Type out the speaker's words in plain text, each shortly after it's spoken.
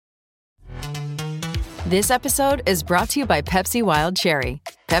This episode is brought to you by Pepsi Wild Cherry.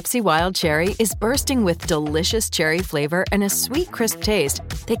 Pepsi Wild Cherry is bursting with delicious cherry flavor and a sweet, crisp taste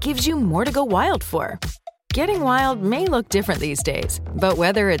that gives you more to go wild for. Getting wild may look different these days, but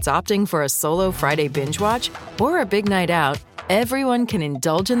whether it's opting for a solo Friday binge watch or a big night out, everyone can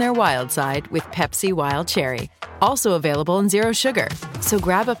indulge in their wild side with Pepsi Wild Cherry. Also available in Zero Sugar. So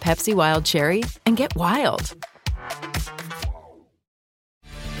grab a Pepsi Wild Cherry and get wild.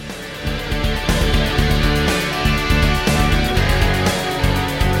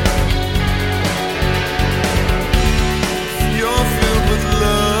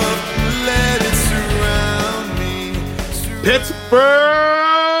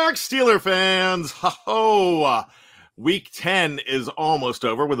 Pittsburgh Steeler fans, ho! Week 10 is almost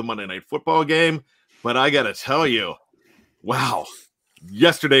over with a Monday Night Football game, but I gotta tell you, wow,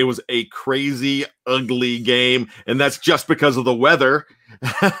 yesterday was a crazy, ugly game, and that's just because of the weather.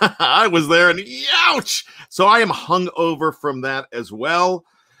 I was there, and ouch! So I am hungover from that as well.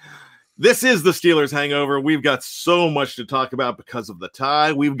 This is the Steelers hangover. We've got so much to talk about because of the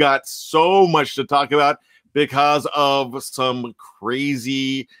tie. We've got so much to talk about because of some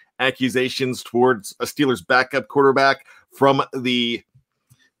crazy accusations towards a Steelers backup quarterback from the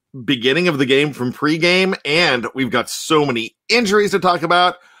beginning of the game, from pregame, and we've got so many injuries to talk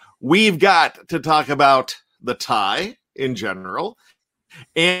about. We've got to talk about the tie in general,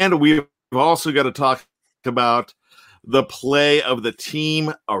 and we've also got to talk about the play of the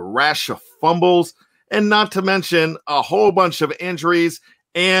team, a rash of fumbles, and not to mention a whole bunch of injuries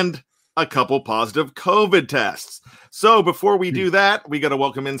and a couple positive COVID tests. So before we do that, we got to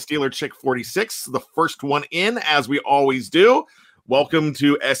welcome in Steeler Chick 46, the first one in, as we always do. Welcome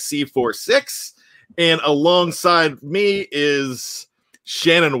to SC46. And alongside me is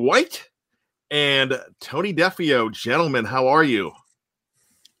Shannon White and Tony Defio. Gentlemen, how are you?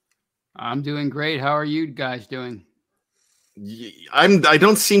 I'm doing great. How are you guys doing? I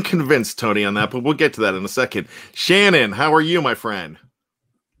don't seem convinced, Tony, on that, but we'll get to that in a second. Shannon, how are you, my friend?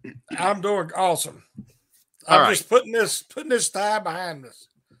 I'm doing awesome. All I'm just putting this tie behind us.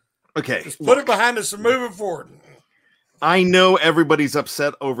 Okay. Just put it behind us and moving forward. I know everybody's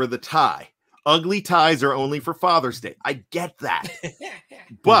upset over the tie. Ugly ties are only for Father's Day. I get that.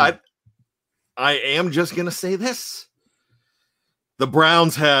 But I am just going to say this. The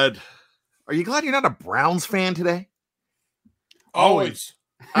Browns had... Are you glad you're not a Browns fan today? Always.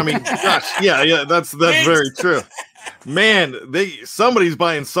 I mean, gosh, yeah, that's very true. Man, somebody's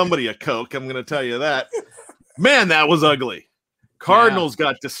buying somebody a Coke. I'm going to tell you that. Man, that was ugly. Cardinals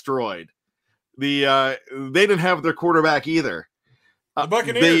got destroyed. They didn't have their quarterback either. The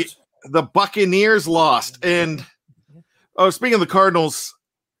Buccaneers. The Buccaneers lost. And speaking of the Cardinals,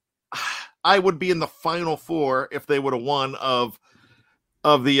 I would be in the Final Four if they would have won of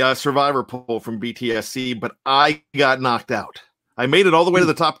the Survivor pool from BTSC, but I got knocked out. I made it all the way to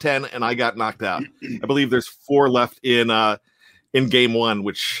the top 10, and I got knocked out. I believe there's 4 left in game 1,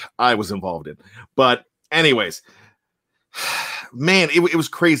 which I was involved in. But anyways, man, it was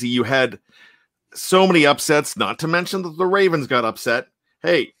crazy. You had so many upsets, not to mention that the Ravens got upset.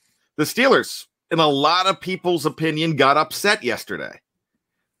 Hey, the Steelers, in a lot of people's opinion, got upset yesterday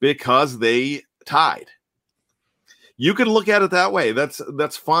because they tied. You can look at it that way.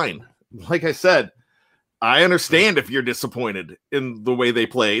 That's fine. Like I said, I understand if you're disappointed in the way they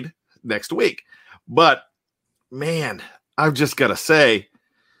played next week. But, man, I've just got to say,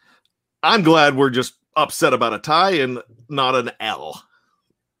 I'm glad we're just upset about a tie and not an L.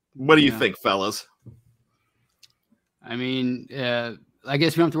 What do you think, fellas? I mean, I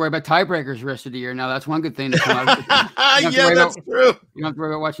guess we don't have to worry about tiebreakers the rest of the year. Now, that's one good thing to come out. Yeah, that's true. You don't have to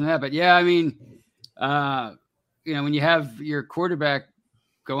worry about watching that. But, yeah, I mean, when you have your quarterback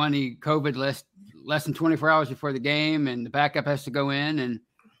go on the COVID list less than 24 hours before the game, and the backup has to go in,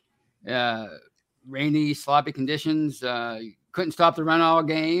 and rainy, sloppy conditions, couldn't stop the run all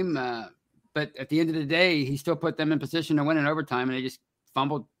game. But at the end of the day, he still put them in position to win in overtime, and they just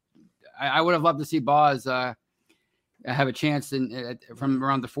fumbled. I would have loved to see Boz have a chance from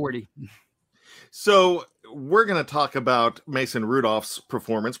around the 40. So we're going to talk about Mason Rudolph's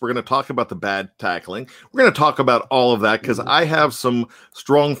performance. We're going to talk about the bad tackling. We're going to talk about all of that because I have some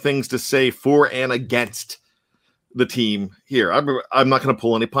strong things to say for and against the team here. I'm not going to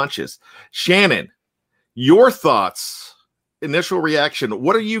pull any punches. Shannon, your thoughts, initial reaction.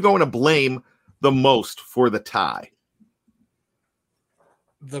 What are you going to blame the most for the tie?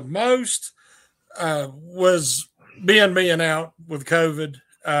 The most was being out with COVID.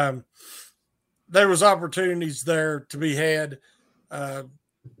 There was opportunities there to be had,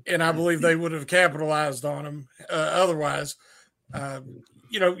 and I believe they would have capitalized on them. Otherwise,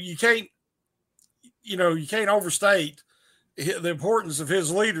 you can't you can't overstate the importance of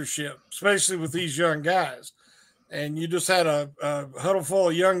his leadership, especially with these young guys. And you just had a huddle full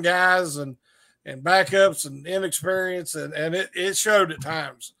of young guys and backups and inexperience, and it showed at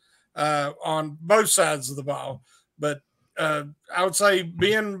times on both sides of the ball. But I would say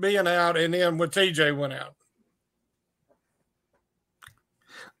being out, and then when TJ went out.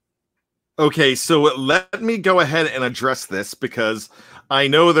 Okay, so let me go ahead and address this because I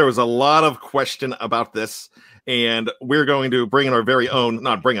know there was a lot of question about this, and we're going to bring in our very own,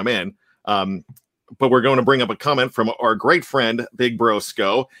 not bring him in, but we're going to bring up a comment from our great friend, Big Bro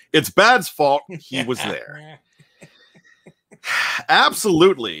Sco. It's Bad's fault he was there.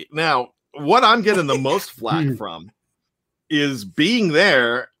 Absolutely. Now, what I'm getting the most flack from is being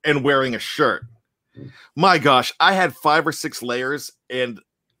there and wearing a shirt. My gosh, I had 5 or 6 layers, and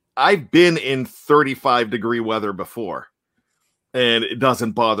I've been in 35-degree weather before, and it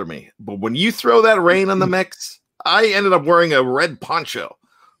doesn't bother me. But when you throw that rain in the mix, I ended up wearing a red poncho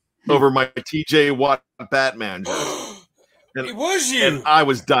over my TJ Watt Batman jersey. And, it was you. And I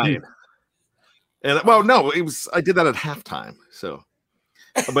was dying. And well, no, I did that at halftime. So,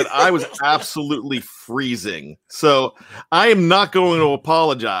 but I was absolutely freezing. So I am not going to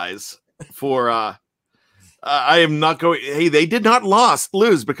apologize for. I am not going. Hey, they did not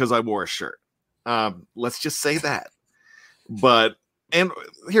lose because I wore a shirt. Let's just say that. But and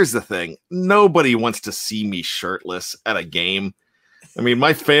here's the thing: nobody wants to see me shirtless at a game. I mean,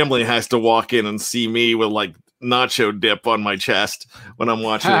 my family has to walk in and see me with like nacho dip on my chest when I'm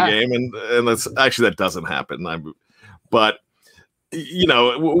watching the game, and that's actually that doesn't happen. But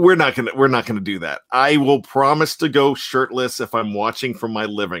we're not gonna do that. I will promise to go shirtless if I'm watching from my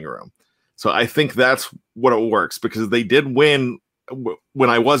living room. So I think that's what it works because they did win when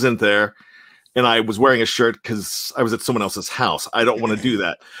I wasn't there, and I was wearing a shirt because I was at someone else's house. I don't want to do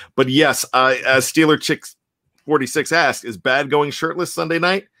that. But yes, as Steeler Chick 46 asked, is Bad going shirtless Sunday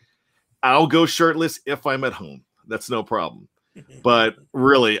night? I'll go shirtless if I'm at home. That's no problem. But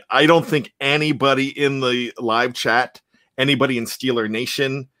really, I don't think anybody in the live chat, anybody in Steeler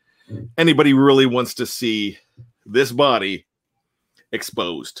Nation, anybody really wants to see this body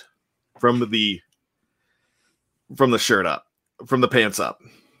exposed from the shirt up, from the pants up,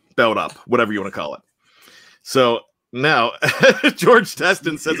 belt up, whatever you want to call it. So now George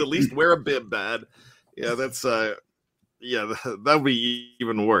Teston says at least wear a bib, Bad. Yeah, that's that would be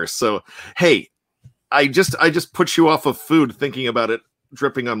even worse. So hey, I just put you off of food thinking about it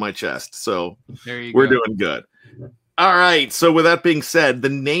dripping on my chest. So we're doing good. All right. So with that being said, the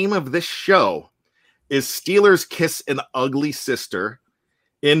name of this show is Steelers Kiss an Ugly Sister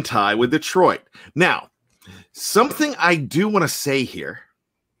in tie with Detroit. Now, something I do want to say here,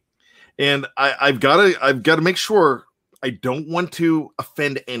 and I've got to make sure I don't want to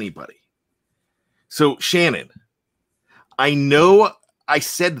offend anybody. So Shannon, I know I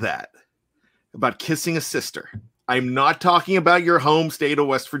said that about kissing a sister. I'm not talking about your home state of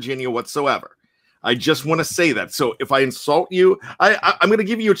West Virginia whatsoever. I just want to say that. So if I insult you, I'm going to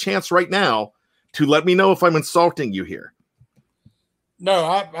give you a chance right now to let me know if I'm insulting you here. No,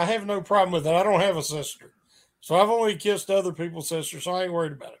 I have no problem with that. I don't have a sister. So I've only kissed other people's sisters, so I ain't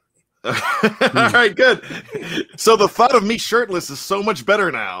worried about it. All right, good. So the thought of me shirtless is so much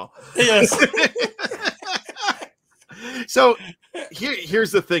better now. Yes. So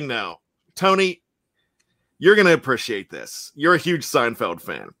here's the thing now. Tony, you're going to appreciate this. You're a huge Seinfeld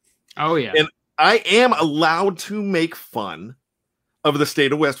fan. Oh, yeah. And I am allowed to make fun of the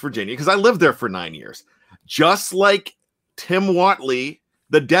state of West Virginia because I lived there for 9 years. Just like Tim Whatley,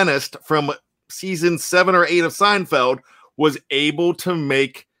 the dentist from season 7 or 8 of Seinfeld, was able to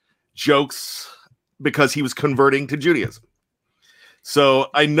make jokes because he was converting to Judaism. So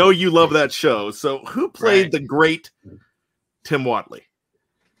I know you love that show. So who played the great Tim Whatley?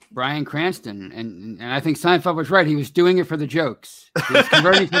 Bryan Cranston. And I think Seinfeld was right. He was doing it for the jokes. He was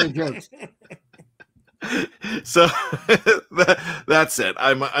converting for the jokes. So that's it.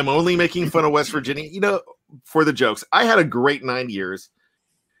 I'm only making fun of West Virginia, for the jokes. I had a great 9 years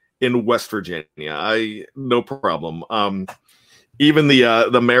in West Virginia. No problem. Even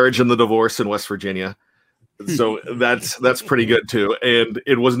the marriage and the divorce in West Virginia. So that's pretty good too. And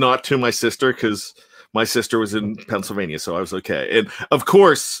it was not to my sister because my sister was in Pennsylvania, so I was okay. And of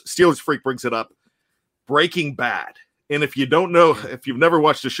course, Steelers Freak brings it up. Breaking Bad. And if you don't know, if you've never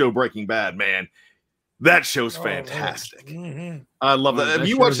watched the show Breaking Bad, man, that show's fantastic. Mm-hmm. I love that. Have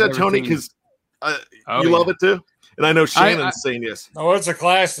you watched that, Tony? Because you love it too? And I know Shannon's saying yes. Oh, it's a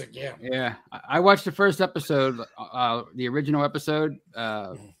classic. Yeah. Yeah. I watched the first episode, the original episode,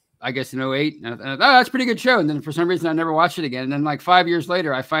 I guess, in 08. And I thought, oh, that's a pretty good show. And then for some reason, I never watched it again. And then like 5 years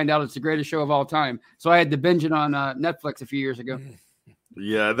later, I find out it's the greatest show of all time. So I had to binge it on Netflix a few years ago.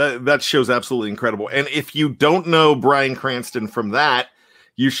 Yeah, that show's absolutely incredible. And if you don't know Bryan Cranston from that,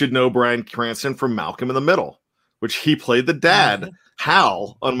 you should know Bryan Cranston from Malcolm in the Middle, which he played the dad,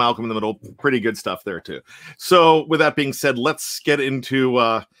 Hal, on Malcolm in the Middle. Pretty good stuff there, too. So with that being said, let's get into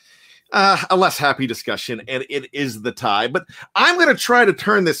a less happy discussion, and it is the tie. But I'm going to try to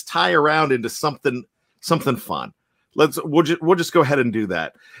turn this tie around into something fun. We'll just go ahead and do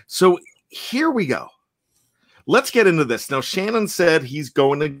that. So here we go. Let's get into this. Now, Shannon said he's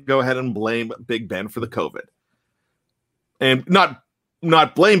going to go ahead and blame Big Ben for the COVID. And not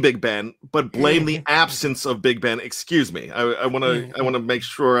blame Big Ben, but blame the absence of Big Ben. Excuse me. I want to make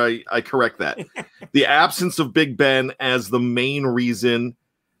sure I correct that. The absence of Big Ben as the main reason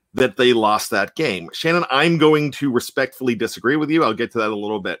that they lost that game. Shannon, I'm going to respectfully disagree with you. I'll get to that a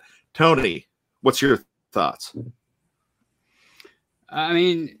little bit. Tony, what's your thoughts? I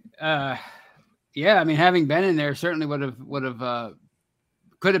mean, having Ben in there certainly could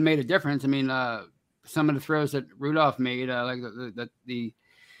have made a difference. I mean, some of the throws that Rudolph made, like the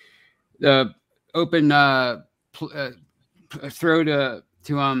open throw to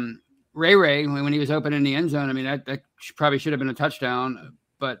Ray when he was open in the end zone. I mean, that probably should have been a touchdown.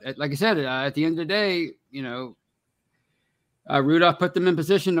 But like I said, at the end of the day, Rudolph put them in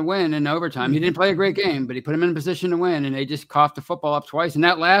position to win in overtime. He didn't play a great game, but he put them in position to win, and they just coughed the football up twice. And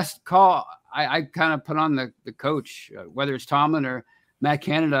that last call, I kind of put on the coach, whether it's Tomlin or Matt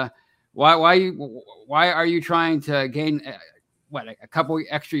Canada. Why are you trying to gain a couple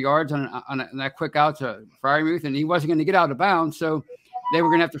extra yards on that quick out to Freiermuth, and he wasn't going to get out of bounds, so they were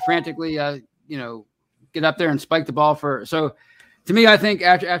going to have to frantically get up there and spike the ball for. So to me, I think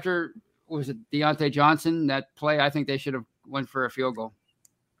after was it Deontay Johnson, that play, I think they should have went for a field goal.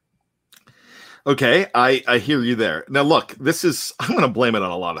 Okay, I hear you there. Now look, I'm going to blame it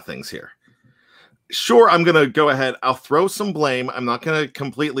on a lot of things here. Sure, I'm going to go ahead. I'll throw some blame. I'm not going to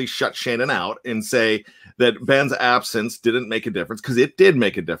completely shut Shannon out and say that Ben's absence didn't make a difference, because it did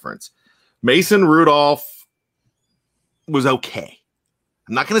make a difference. Mason Rudolph was okay.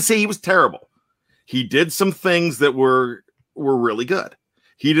 I'm not going to say he was terrible. He did some things that were really good.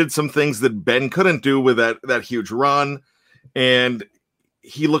 He did some things that Ben couldn't do with that huge run, and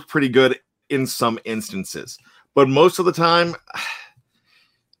he looked pretty good in some instances. But most of the time,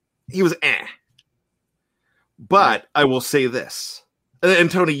 he was eh. But I will say this,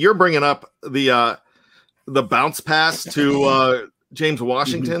 and Tony, you're bringing up the bounce pass to James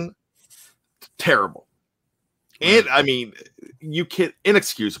Washington. Terrible. And I mean,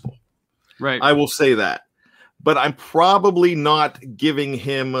 inexcusable. Right. I will say that. But I'm probably not making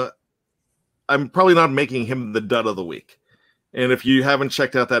him the dud of the week. And if you haven't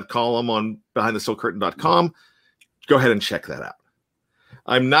checked out that column on BehindTheSteelCurtain.com, go ahead and check that out.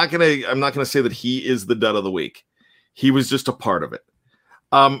 I'm not gonna say that he is the dud of the week. He was just a part of it.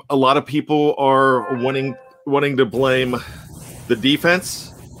 A lot of people are wanting to blame the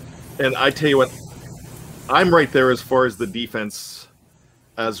defense, and I tell you what, I'm right there as far as the defense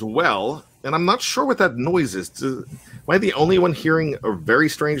as well. And I'm not sure what that noise is. Am I the only one hearing a very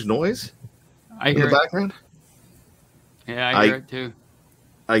strange noise in the background? Yeah, I hear it too.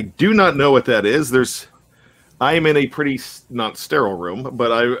 I do not know what that is. I am in a pretty not sterile room,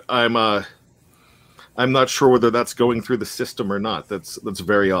 but I'm not sure whether that's going through the system or not. That's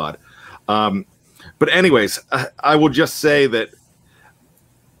very odd. But anyways, I will just say that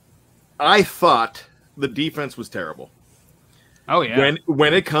I thought the defense was terrible. Oh yeah.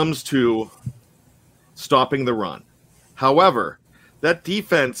 When it comes to stopping the run. However, that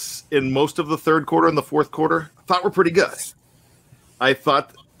defense in most of the third quarter and the fourth quarter I thought were pretty good. I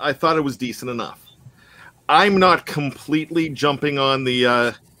thought it was decent enough. I'm not completely jumping on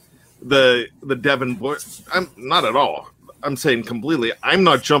the Devin Bush. I'm not at all. I'm saying completely. I'm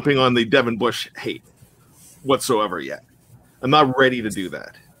not jumping on the Devin Bush hate whatsoever yet. I'm not ready to do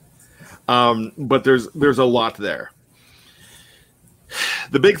that. But there's a lot there.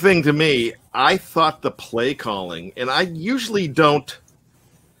 The big thing to me, I thought the play calling, and I usually don't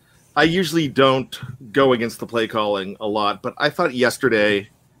go against the play calling a lot, but I thought yesterday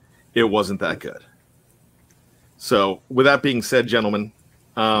it wasn't that good. So with that being said, gentlemen,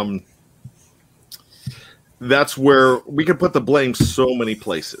 that's where we could put the blame so many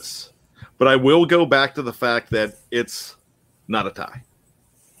places. But I will go back to the fact that it's not a tie.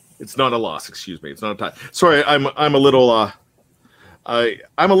 It's not a loss, excuse me. It's not a tie. Sorry, I'm a little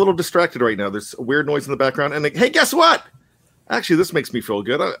I'm a little distracted right now. There's a weird noise in the background. And hey, guess what? Actually, this makes me feel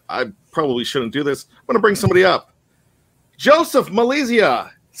good. I probably shouldn't do this. I'm going to bring somebody up. Joseph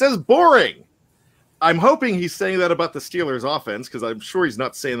Malaysia says boring. I'm hoping he's saying that about the Steelers offense because I'm sure he's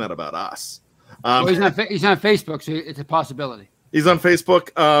not saying that about us. Well, he's on Facebook, so it's a possibility. He's on Facebook.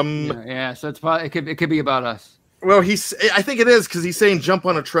 Yeah, so it could be about us. Well, I think it is because he's saying jump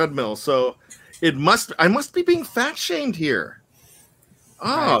on a treadmill. So I must be being fat shamed here.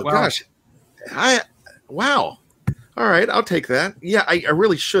 Oh, right, well, gosh. Wow. All right, I'll take that. Yeah, I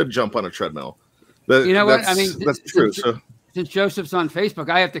really should jump on a treadmill. You know what? I mean, that's true. Since Joseph's on Facebook,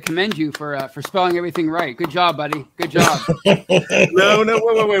 I have to commend you for spelling everything right. Good job, buddy. Good job. No,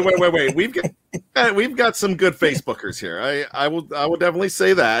 wait. We've got some good Facebookers here. I will definitely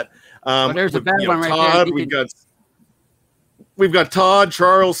say that. But there's a bad one right Todd, there. We've got Todd,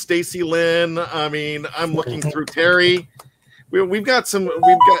 Charles, Stacy, Lynn. I mean, I'm looking through Terry. We've got, and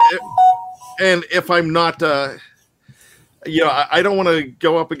if I'm not, I don't want to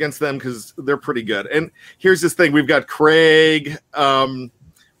go up against them because they're pretty good. And here's this thing: we've got Craig,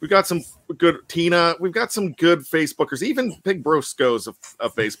 we've got some good Tina, we've got some good Facebookers. Even Big Brosco's a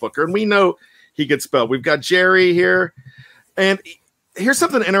Facebooker, and we know he gets spelled. We've got Jerry here, and here's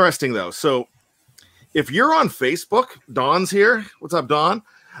something interesting though. So if you're on Facebook, Don's here. What's up, Don?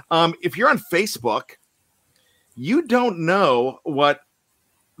 If you're on Facebook, you don't know what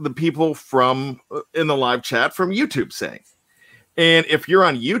the people in the live chat from YouTube saying. And if you're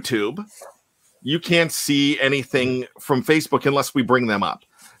on YouTube, you can't see anything from Facebook unless we bring them up.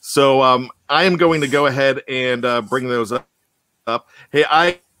 So I am going to go ahead and bring those up. Hey,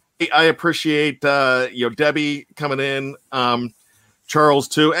 I appreciate Debbie coming in. Charles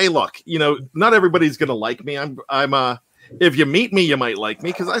too. Hey, look, not everybody's gonna like me. I'm if you meet me, you might like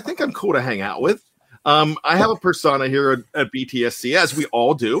me because I think I'm cool to hang out with. I have a persona here at BTSC, as we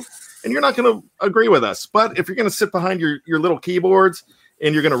all do, and you're not going to agree with us. But if you're going to sit behind your little keyboards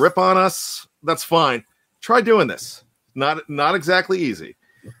and you're going to rip on us, that's fine. Try doing this. Not exactly easy.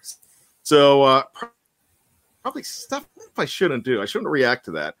 So probably stuff I shouldn't do. I shouldn't react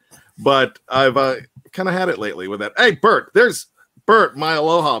to that. But I've kind of had it lately with that. Hey, Bert, there's Bert, my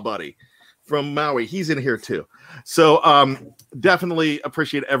aloha buddy from Maui. He's in here too. So definitely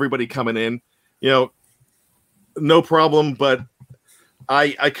appreciate everybody coming in. No problem, but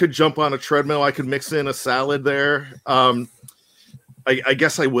I could jump on a treadmill. I could mix in a salad there. I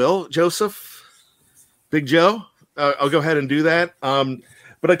guess I will, Joseph, Big Joe. I'll go ahead and do that.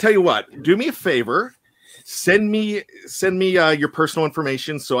 But I tell you what, do me a favor. Send me your personal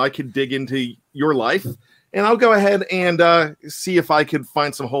information so I can dig into your life, and I'll go ahead and see if I could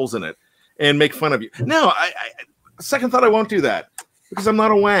find some holes in it and make fun of you. No, second thought, I won't do that because I'm not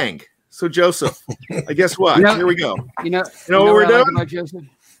a wang. So Joseph, I guess what? Here we go. You know what we're doing? About Joseph?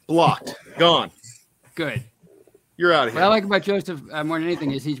 Blocked. Gone. Good. You're out of here. What I like about Joseph more than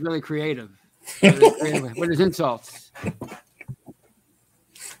anything is he's really creative. With his insults.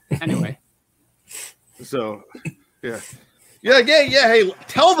 Anyway. So, yeah. Hey,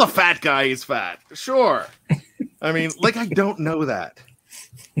 tell the fat guy he's fat. Sure. I mean, I don't know that.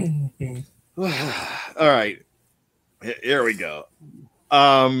 All right. Here we go.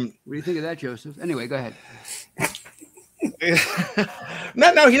 What do you think of that, Joseph? Anyway, go ahead.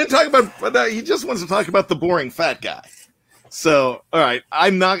 No, he didn't talk about. He just wants to talk about the boring fat guy. So, all right,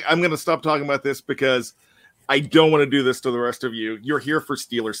 I'm going to stop talking about this because I don't want to do this to the rest of you. You're here for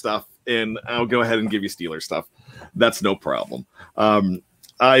Steeler stuff, and I'll go ahead and give you Steeler stuff. That's no problem.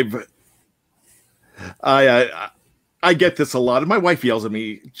 I get this a lot. And my wife yells at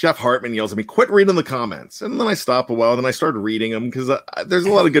me. Jeff Hartman yells at me, quit reading the comments. And then I stop a while. Then I start reading them because there's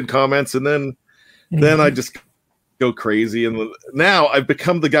a lot of good comments. And then I just go crazy. And now I've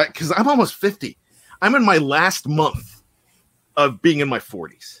become the guy because I'm almost 50. I'm in my last month of being in my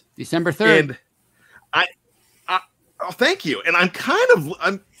 40s. December 3rd. And thank you. And I'm kind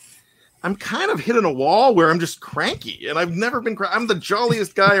of hitting a wall where I'm just cranky. And I've never been I'm the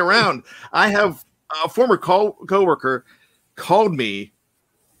jolliest guy around. I have a former coworker called me.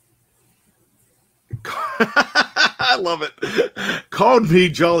 I love it. Called me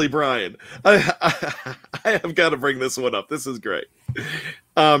Jolly Brian. I have got to bring this one up. This is great.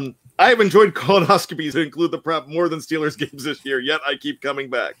 I have enjoyed colonoscopies to include the prep more than Steelers games this year, yet I keep coming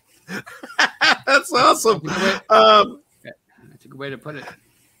back. That's awesome. That's a good way to put it.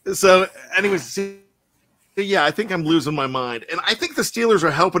 So, anyways, yeah, I think I'm losing my mind. And I think the Steelers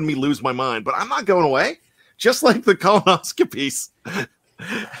are helping me lose my mind, but I'm not going away. Just like the colonoscopies.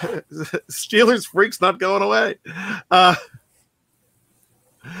 Steelers freaks not going away.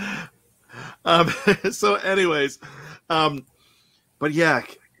 So anyways, but yeah,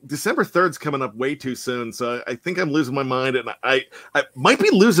 December 3rd's coming up way too soon. So I think I'm losing my mind, and I might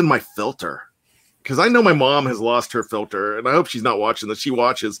be losing my filter. because I know my mom has lost her filter, and I hope she's not watching this. She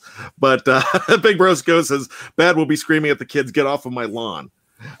watches, but Big Brosco says, Bad will be screaming at the kids, get off of my lawn.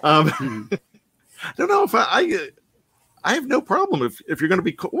 I don't know if I have no problem if you're going to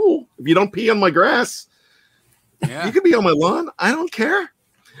be cool. If you don't pee on my grass, you can be on my lawn. I don't care.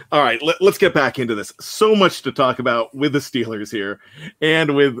 All right, let's get back into this. So much to talk about with the Steelers here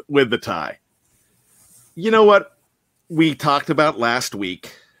and with the tie. You know what we talked about last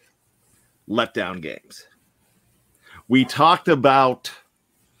week? Letdown games. We talked about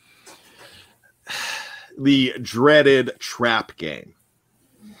the dreaded trap game.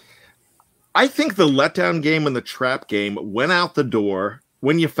 I think the letdown game and the trap game went out the door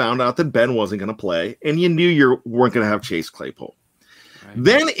when you found out that Ben wasn't going to play and you knew you weren't going to have Chase Claypool. Right.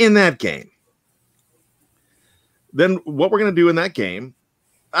 Then in that game, then what we're going to do in that game,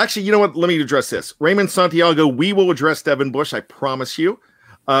 actually, you know what? Let me address this. Raymond Santiago, we will address Devin Bush, I promise you.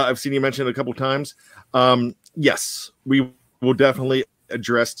 I've seen you mention it a couple times. Yes, we will definitely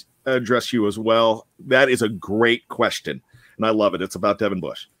address you as well. That is a great question, and I love it. It's about Devin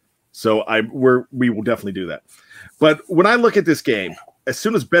Bush. So we will definitely do that. But when I look at this game, as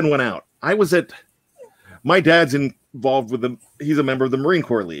soon as Ben went out, my dad's involved with them. He's a member of the Marine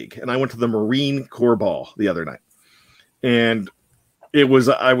Corps League, and I went to the Marine Corps Ball the other night. And I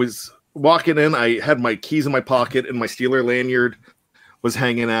was walking in, I had my keys in my pocket, and my Steeler lanyard was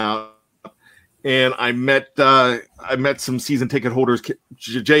hanging out. And I met some season ticket holders,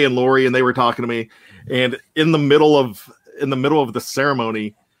 Jay and Lori, and they were talking to me. And in the middle of the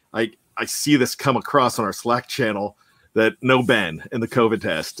ceremony, I see this come across on our Slack channel that no Ben in the COVID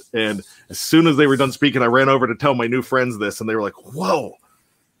test. And as soon as they were done speaking, I ran over to tell my new friends this, and they were like, whoa,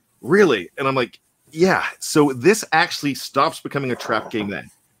 really? And I'm like, yeah. So this actually stops becoming a trap game then,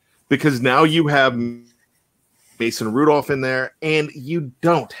 because now you have Mason Rudolph in there, and you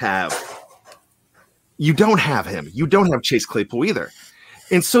don't have him. You don't have Chase Claypool either.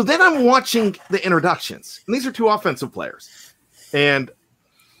 And so then I'm watching the introductions, and these are two offensive players. And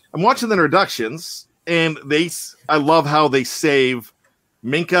I'm watching the introductions, and I love how they save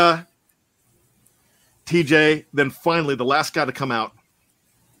Minkah, TJ, then finally the last guy to come out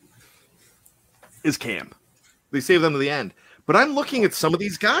is Cam. They save them to the end. But I'm looking at some of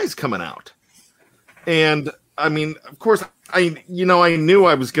these guys coming out. And, I mean, of course, I knew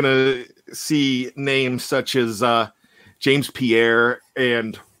I was going to see names such as James Pierre,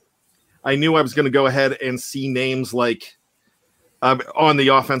 and I knew I was going to go ahead and see names like on the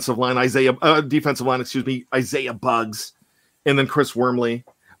offensive line, defensive line, Isaiah Buggs, and then Chris Wormley.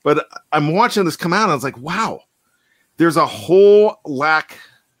 But I'm watching this come out, and I was like, wow, there's a whole lack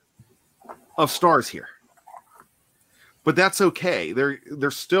of stars here. But that's okay. There's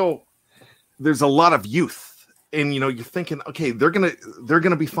a lot of youth, and you're thinking, okay, they're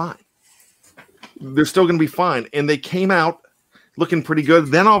gonna be fine. They're still gonna be fine, and they came out looking pretty good.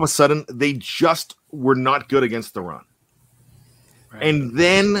 Then all of a sudden, they just were not good against the run. Right. And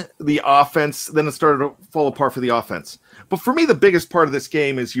then the offense, it started to fall apart for the offense. But for me, the biggest part of this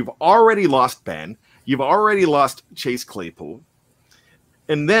game is you've already lost Ben. You've already lost Chase Claypool.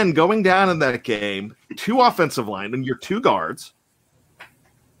 And then going down in that game, two offensive line and your two guards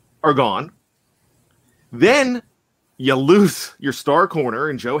are gone. Then you lose your star corner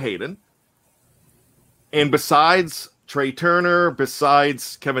in Joe Hayden. And besides Trey Turner,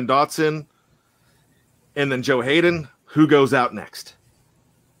 besides Kevin Dotson, and then Joe Hayden, who goes out next?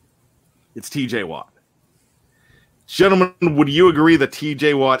 It's TJ Watt. Gentlemen, would you agree that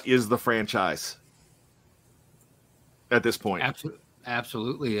TJ Watt is the franchise at this point?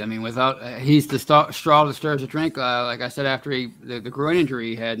 Absolutely. I mean, he's the straw that stirs the drink. Like I said, after the groin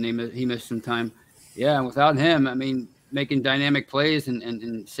injury he had, and he missed some time. Yeah, and without him, I mean, making dynamic plays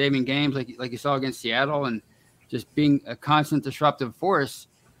and saving games like you saw against Seattle, and just being a constant disruptive force.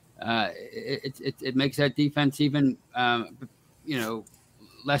 It makes that defense even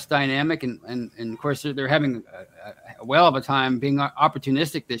less dynamic, and of course they're having a well of a time being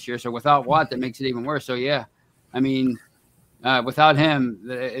opportunistic this year. So without Watt, that makes it even worse. So yeah, I mean, without him,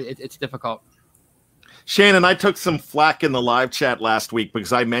 it's difficult. Shannon, I took some flack in the live chat last week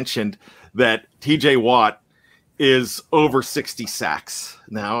because I mentioned that TJ Watt is over 60 sacks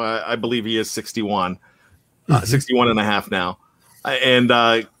now. I believe he is 61, 61 and a half now, and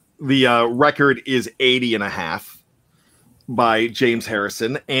the record is 80 and a half by James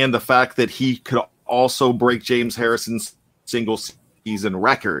Harrison. And the fact that he could also break James Harrison's single season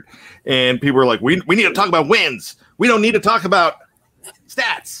record. And people are like, we need to talk about wins. We don't need to talk about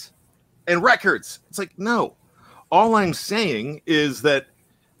stats and records. It's like, no, all I'm saying is that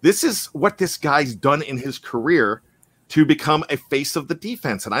this is what this guy's done in his career to become a face of the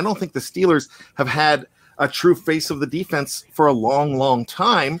defense. And I don't think the Steelers have had a true face of the defense for a long, long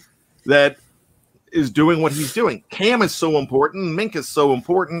time that is doing what he's doing. Cam is so important. Mink is so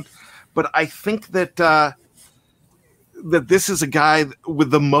important. But I think that that this is a guy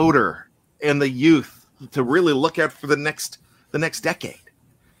with the motor and the youth to really look at for the next decade.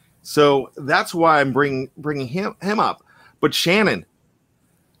 So that's why I'm bringing him up. But Shannon,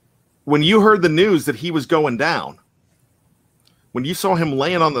 when you heard the news that he was going down, when you saw him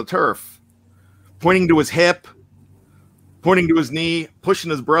laying on the turf, pointing to his hip, pointing to his knee, pushing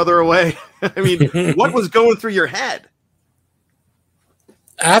his brother away, I mean, what was going through your head?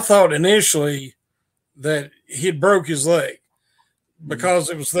 I thought initially that he'd broke his leg because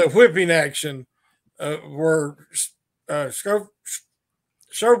it was the whipping action where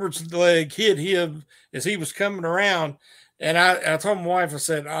Schobert's leg hit him as he was coming around. And I told my wife, I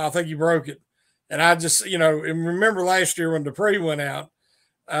said, I think he broke it. And I just, and remember last year when Dupree went out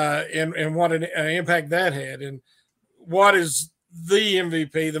and what an impact that had. And what is the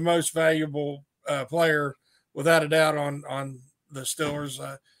MVP, the most valuable player, without a doubt, on the Steelers.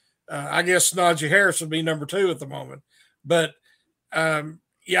 I guess Najee Harris would be number 2 at the moment. But,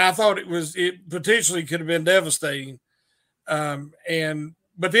 I thought it potentially could have been devastating.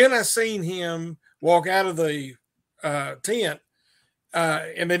 But then I seen him walk out of the tent,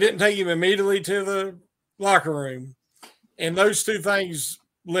 and they didn't take him immediately to the locker room. And those two things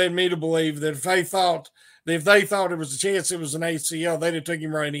led me to believe that if they thought it was a chance it was an ACL, they'd have took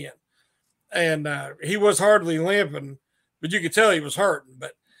him right in. And he was hardly limping, but you could tell he was hurting.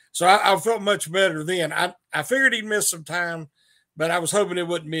 But so I felt much better then. I figured he'd miss some time, but I was hoping it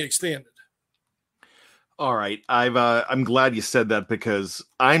wouldn't be extended. All right. I'm glad you said that because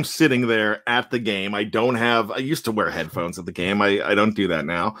I'm sitting there at the game. I used to wear headphones at the game. I don't do that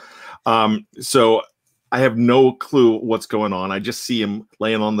now. So I have no clue what's going on. I just see him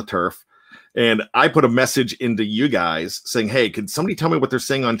laying on the turf. And I put a message into you guys saying, hey, can somebody tell me what they're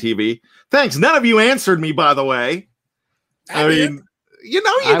saying on TV? Thanks. None of you answered me, by the way. I mean, you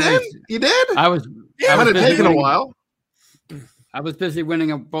did. You did? I was taken a while. I was busy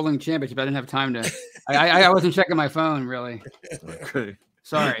winning a bowling championship. I didn't have time to. I wasn't checking my phone, really. Okay.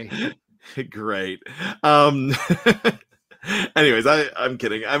 Sorry. Great. Anyways, I'm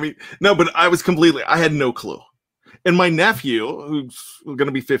kidding. I mean, no, but I had no clue. And my nephew, who's going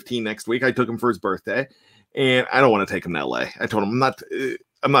to be 15 next week, I took him for his birthday, and I don't want to take him to LA. I told him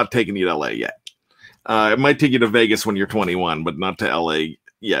I'm not taking you to LA yet. I might take you to Vegas when you're 21, but not to LA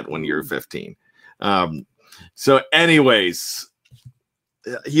yet when you're 15. So anyways,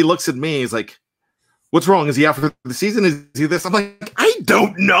 he looks at me. He's like, what's wrong? Is he out for the season? Is he this? I'm like, I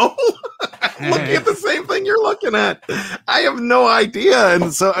don't know. I'm looking at the same thing you're looking at. I have no idea.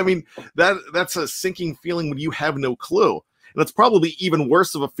 And so, I mean, that's a sinking feeling when you have no clue. And it's probably even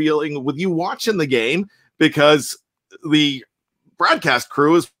worse of a feeling with you watching the game because the broadcast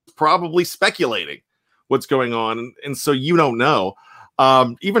crew is probably speculating what's going on. And so you don't know.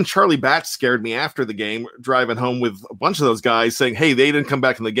 Even Charlie Batch scared me after the game, driving home with a bunch of those guys saying, hey, they didn't come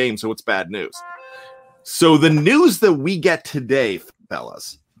back in the game, so it's bad news. So the news that we get today,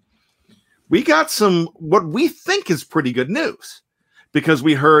 fellas, we got some what we think is pretty good news because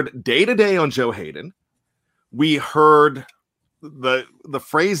we heard day-to-day on Joe Hayden. We heard the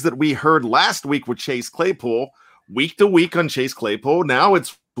phrase that we heard last week with Chase Claypool, week to week on Chase Claypool. Now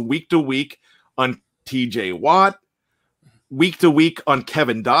it's week to week on TJ Watt, week to week on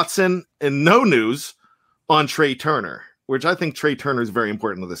Kevin Dotson, and no news on Trey Turner, which I think Trey Turner is very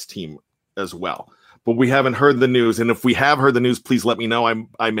important to this team as well. But we haven't heard the news. And if we have heard the news, please let me know.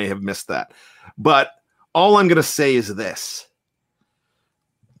 I may have missed that. But all I'm going to say is this.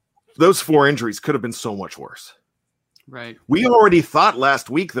 Those 4 injuries could have been so much worse. Right. We already thought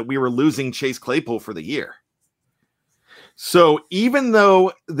last week that we were losing Chase Claypool for the year. So even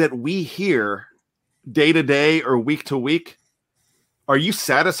though that we hear day to day or week to week, are you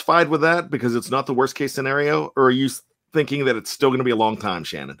satisfied with that because it's not the worst case scenario? Or are you thinking that it's still going to be a long time,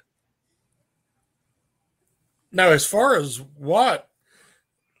 Shannon? No, as far as what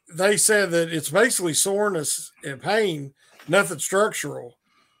they said that it's basically soreness and pain, nothing structural.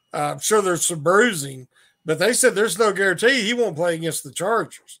 I'm sure there's some bruising, but they said there's no guarantee he won't play against the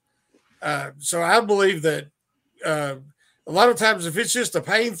Chargers. So I believe that a lot of times if it's just a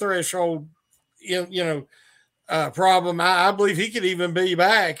pain threshold, problem, I believe he could even be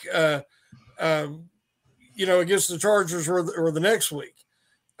back, against the Chargers or the next week.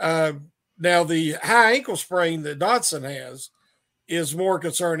 Now, the high ankle sprain that Dotson has is more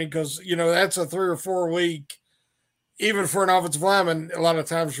concerning because, that's a 3 or 4 week, even for an offensive lineman, a lot of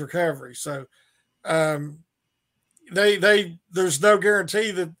times recovery. So there's no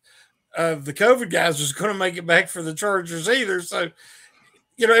guarantee that the COVID guys is going to make it back for the Chargers either. So,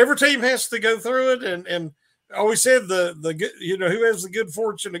 every team has to go through it. And I always said the who has the good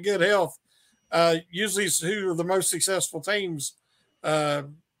fortune and good health, usually is who are the most successful teams,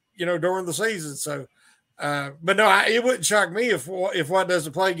 during the season. So, but no, it wouldn't shock me if Watt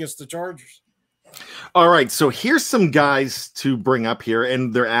doesn't play against the Chargers. All right. So here's some guys to bring up here,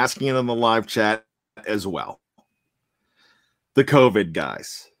 and they're asking it on the live chat as well. The COVID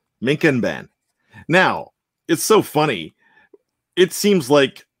guys, Minkah and Ben. Now, it's so funny. It seems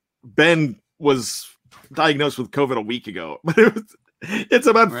like Ben was diagnosed with COVID a week ago, but it's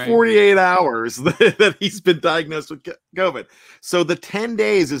about 48 hours that he's been diagnosed with COVID. So the 10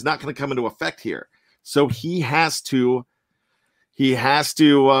 days is not going to come into effect here. So he has to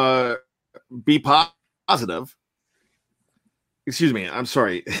be positive. Excuse me. I'm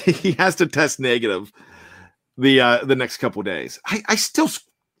sorry. He has to test negative the next couple of days. I still,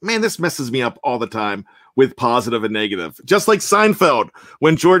 man, this messes me up all the time with positive and negative. Just like Seinfeld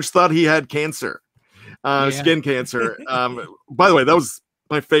when George thought he had cancer, skin cancer. By the way, that was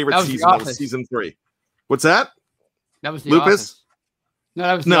my favorite season. That was season 3. What's that? That was the Lupus? Office. No,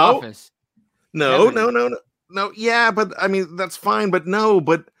 that was the Office. No. Yeah, but I mean that's fine. But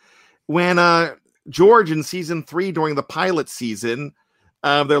when George in season 3 during the pilot season,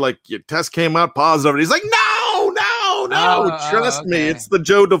 they're like, your test came out positive, and he's like, no, trust me, it's the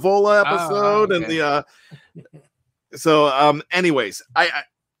Joe Davola episode, and the anyways, I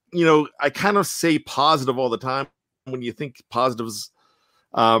kind of say positive all the time when you think positive's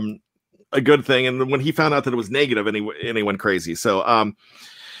a good thing, and when he found out that it was negative, anyone crazy. So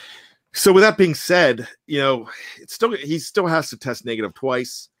with that being said, he still has to test negative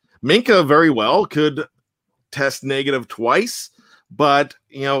twice. Minkah very well could test negative twice, but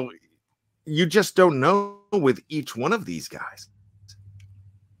you just don't know with each one of these guys.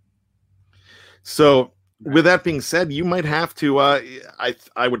 So with that being said, you might have to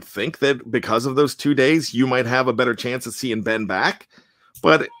I would think that because of those 2 days, you might have a better chance of seeing Ben back,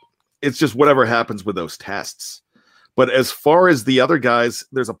 but it's just whatever happens with those tests. But as far as the other guys,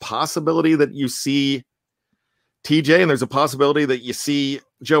 there's a possibility that you see TJ and there's a possibility that you see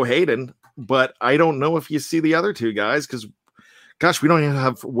Joe Hayden, but I don't know if you see the other two guys because, gosh, we don't even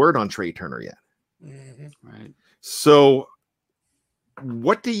have word on Trey Turner yet. Mm-hmm. Right. So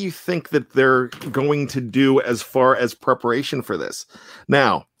what do you think that they're going to do as far as preparation for this?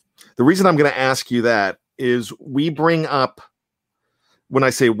 Now, the reason I'm going to ask you that is we bring up, when I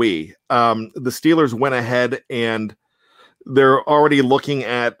say we, the Steelers went ahead and they're already looking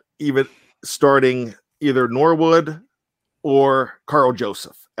at even starting either Norwood or Carl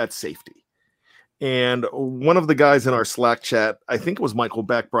Joseph at safety. And one of the guys in our Slack chat, I think it was Michael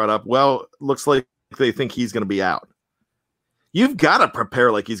Beck, brought up, well, looks like they think he's going to be out. You've got to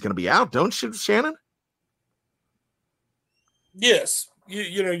prepare like he's going to be out, don't you, Shannon? Yes.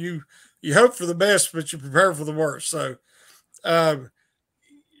 You hope for the best, but you prepare for the worst. So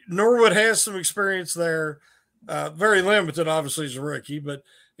Norwood has some experience there. Very limited, obviously, as a rookie,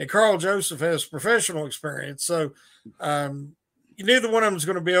 and Carl Joseph has professional experience. So neither one of them is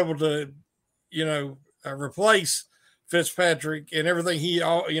going to be able to, replace Fitzpatrick and everything he,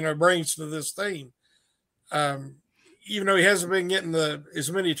 brings to this team. Even though he hasn't been getting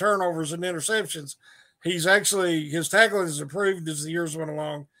as many turnovers and interceptions, his tackling has improved as the years went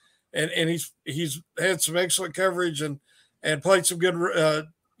along, and he's had some excellent coverage and played some good,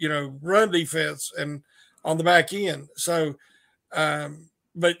 run defense and on the back end. So,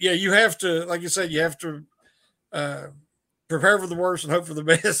 but yeah, you have to, like you said, you have to prepare for the worst and hope for the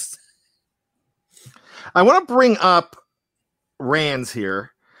best. I want to bring up Rands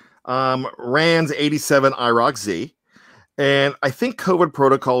here. Rands 87 IROC Z. And I think COVID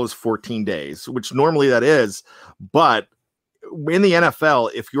protocol is 14 days, which normally that is. But in the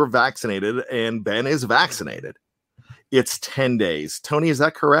NFL, if you're vaccinated and Ben is vaccinated, it's 10 days. Tony, is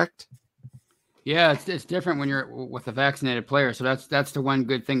that correct? Yeah, it's different when you're with a vaccinated player. So that's the one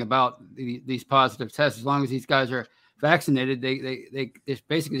good thing about these positive tests. As long as these guys are vaccinated, they just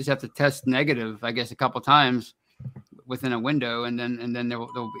basically just have to test negative, I guess, a couple times within a window, and then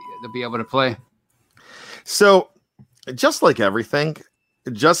they'll be able to play. So, just like everything,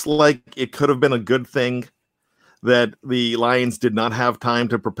 just like it could have been a good thing that the Lions did not have time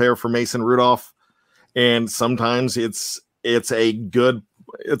to prepare for Mason Rudolph, and sometimes it's a good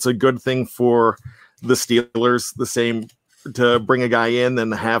thing for the Steelers, the same, to bring a guy in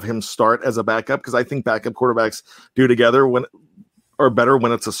and have him start as a backup, because I think backup quarterbacks do together are better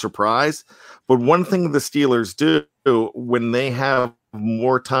when it's a surprise. But one thing the Steelers do when they have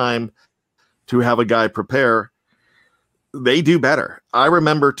more time to have a guy prepare, they do better. I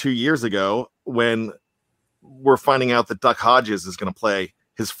remember 2 years ago when we're finding out that Duck Hodges is going to play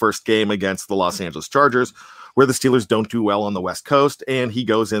his first game against the Los Angeles Chargers, where the Steelers don't do well on the West Coast, and he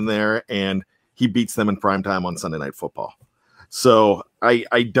goes in there and he beats them in primetime on Sunday Night Football. So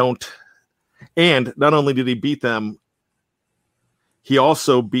I don't, and not only did he beat them, he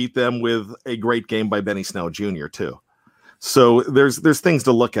also beat them with a great game by Benny Snell Jr. too. So there's things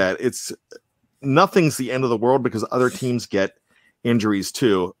to look at. It's nothing's the end of the world because other teams get injuries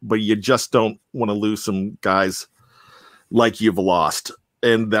too, but you just don't want to lose some guys like you've lost.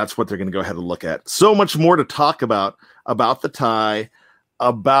 And that's what they're going to go ahead and look at. So much more to talk about the tie,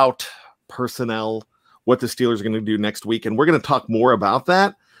 about personnel, what the Steelers are going to do next week. And we're going to talk more about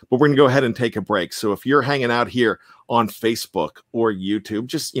that, but we're going to go ahead and take a break. So if you're hanging out here on Facebook or YouTube,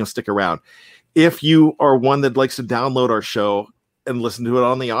 just, stick around. If you are one that likes to download our show and listen to it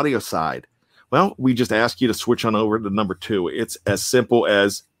on the audio side, well, we just ask you to switch on over to number 2. It's as simple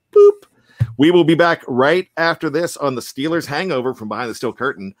as boop. We will be back right after this on the Steelers Hangover from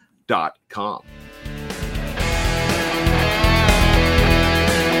BehindTheSteelCurtain.com.